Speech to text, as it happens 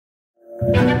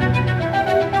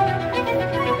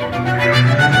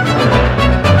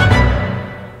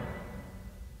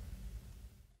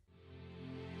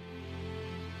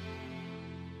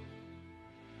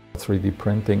3D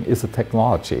printing is a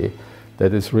technology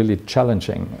that is really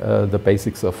challenging the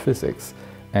basics of physics.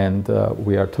 And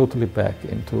we are totally back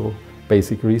into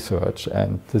basic research,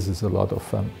 and this is a lot of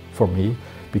fun for me,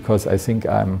 because I think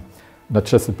I'm not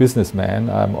just a businessman,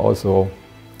 I'm also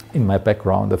in my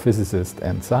background a physicist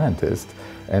and scientist,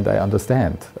 and I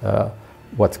understand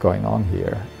what's going on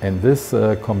here. And this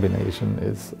combination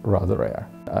is rather rare.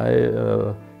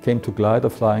 I came to glider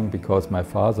flying because my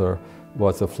father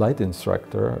was a flight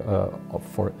instructor.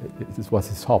 This was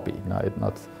his hobby,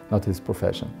 not his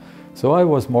profession. So I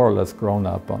was more or less grown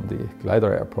up on the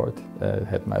glider airport. I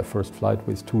had my first flight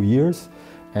with 2 years,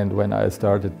 and when I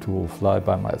started to fly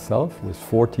by myself with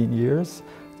 14 years,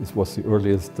 this was the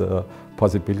earliest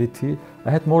possibility,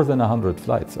 I had more than 100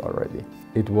 flights already.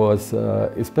 It was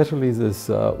especially this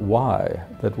why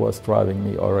that was driving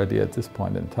me already at this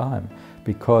point in time,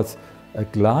 because a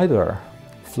glider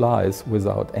flies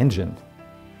without engine,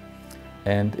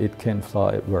 and it can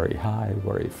fly very high,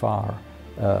 very far,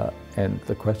 and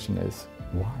the question is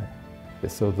why?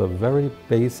 So the very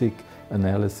basic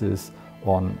analysis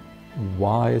on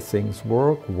why things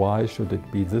work, why should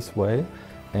it be this way,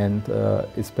 and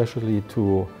especially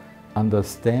to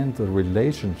understand the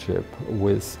relationship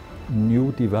with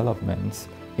new developments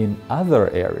in other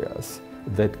areas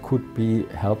that could be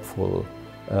helpful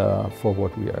for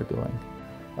what we are doing.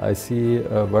 I see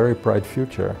a very bright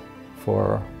future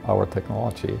for our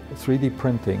technology. 3D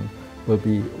printing will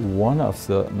be one of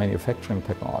the manufacturing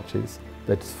technologies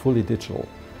that's fully digital.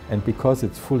 And because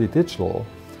it's fully digital,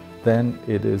 then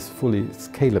it is fully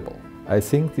scalable. I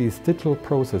think these digital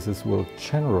processes will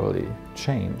generally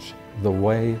change the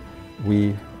way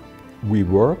we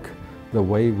work, the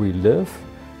way we live,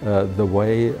 the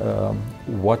way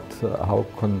how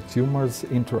consumers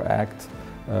interact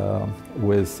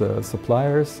with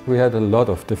suppliers. We had a lot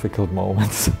of difficult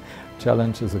moments.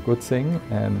 Challenge is a good thing,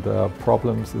 and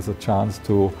problems is a chance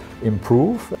to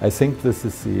improve. I think this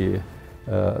is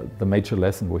the major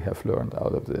lesson we have learned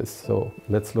out of this. So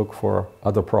let's look for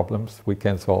other problems we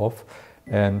can solve,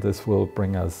 and this will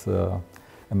bring us a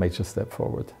major step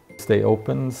forward. Stay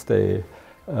open, stay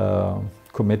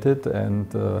committed,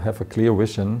 and have a clear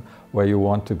vision where you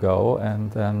want to go,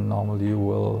 and then normally you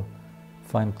will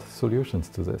find solutions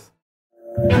to this.